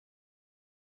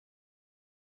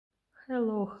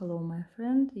Hello, my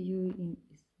friend. You in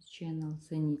the channel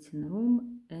The Knitting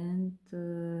Room, and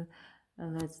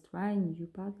let's try a new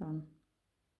pattern.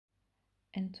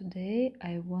 And today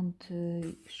I want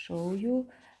to show you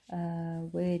a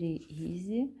very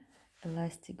easy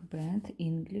elastic band,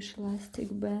 English elastic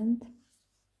band,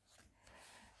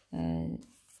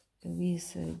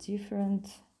 with different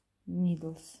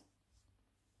needles,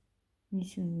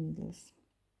 knitting needles.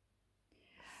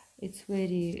 It's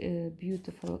very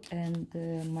beautiful and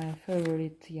my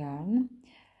favorite yarn,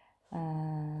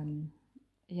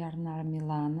 Yarnar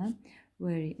Milana,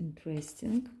 very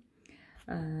interesting.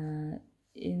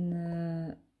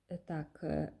 In attack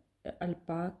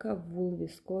alpaca, wool,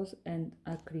 viscose and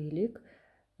acrylic,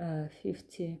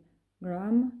 50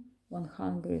 gram,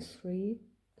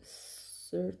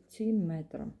 103.30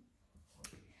 meter.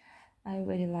 I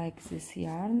very like this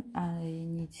yarn. I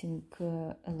knitting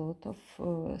a lot of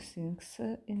things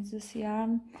in this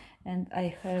yarn, and I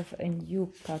have a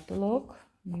new catalog,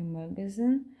 new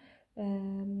magazine,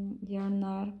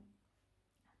 Yarnar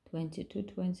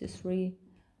 22-23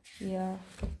 year,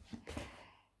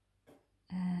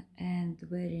 and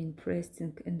very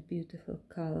interesting and beautiful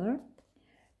color.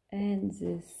 And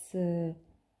this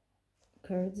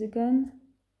cardigan,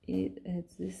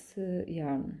 it's this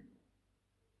yarn.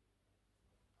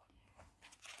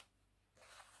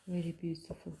 Very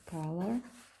beautiful color.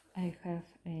 I have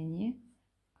any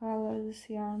color this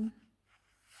yarn,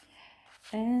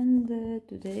 and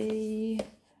today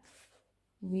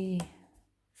we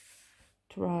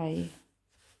try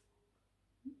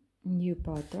new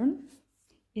pattern,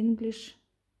 English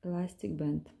elastic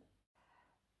band.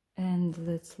 And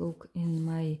let's look in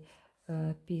my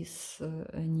piece,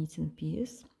 knitting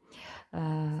piece.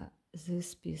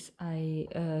 This piece I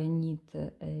need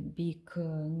big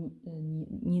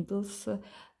needles,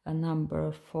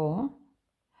 number 4,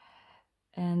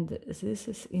 and this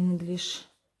is English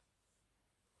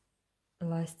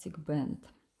elastic band,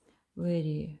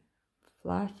 very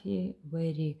fluffy,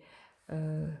 very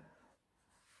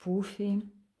puffy.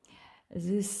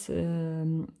 This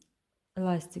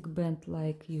elastic band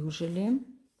like usually,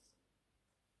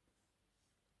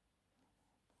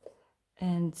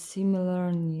 and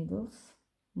similar needles,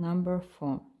 number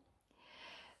 4,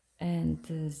 and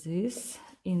this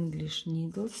English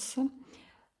needles,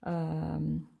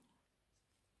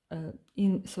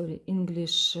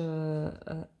 English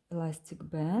elastic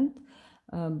band,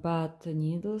 but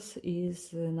needles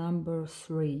is number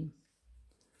 3.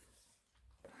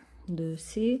 Do you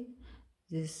see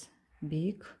this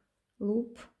big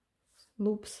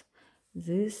loops,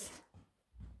 this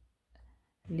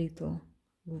little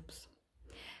loops?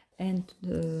 And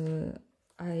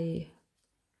I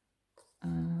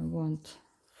want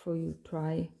for you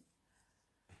try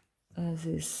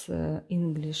this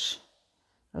English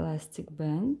elastic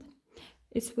band.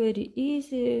 It's very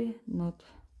easy, not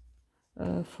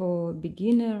for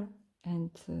beginner, and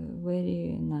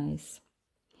very nice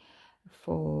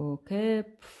for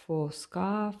cap, for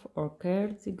scarf or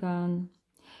cardigan.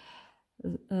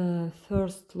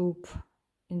 First loop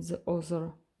in the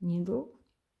other needle,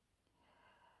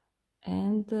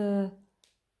 and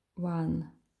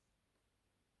one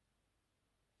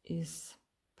is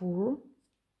pull,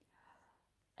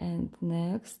 and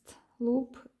next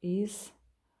loop is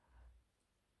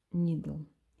needle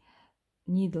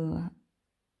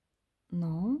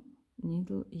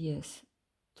yes,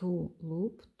 2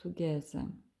 loop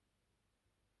together.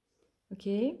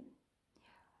 Okay,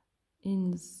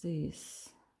 in this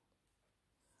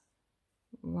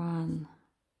one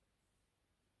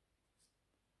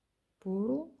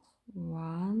pull,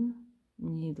 one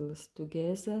needles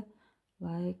together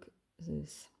like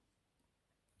this.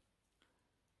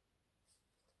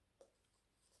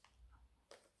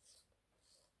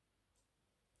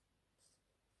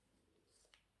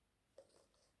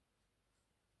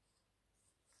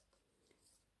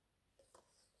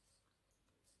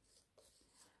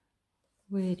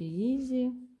 Very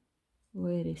easy,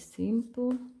 very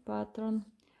simple pattern,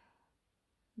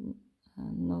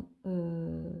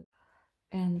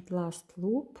 and last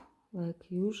loop, like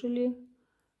usually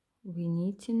we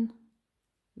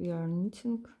are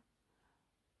knitting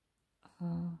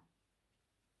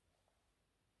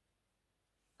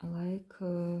like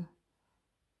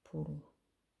pull.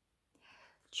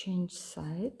 Change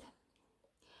side.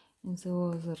 In the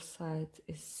other side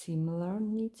is similar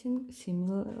knitting,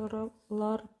 similar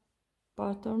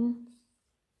pattern.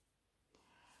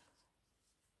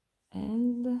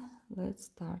 And let's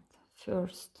start.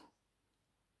 First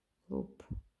loop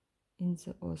in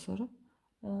the other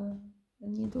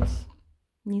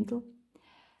needle,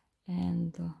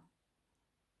 and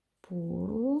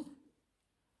pull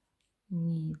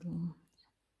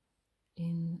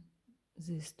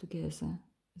this together,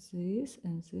 this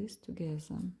and this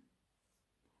together.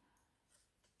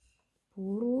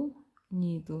 Purl,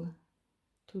 needle,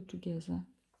 two together.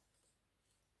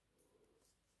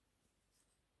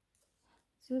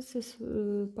 This is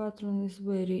pattern is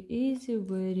very easy,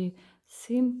 very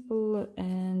simple,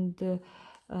 and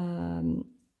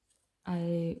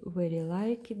I very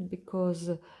like it because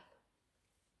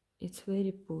it's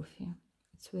very puffy,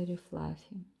 it's very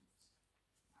fluffy.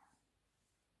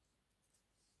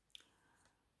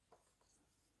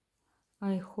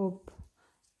 I hope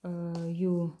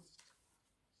you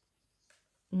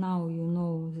now you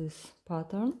know this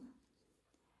pattern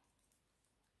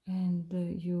and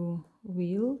you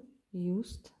will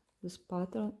use this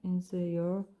pattern in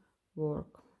your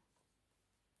work.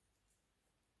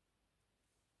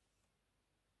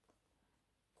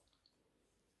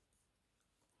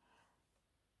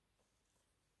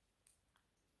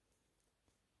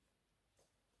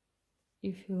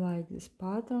 If you like this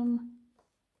pattern,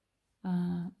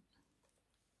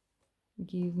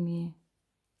 give me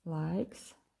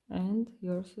likes and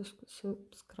your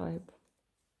subscribe.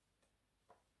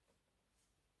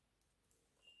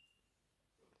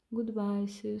 Goodbye,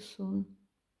 see you soon.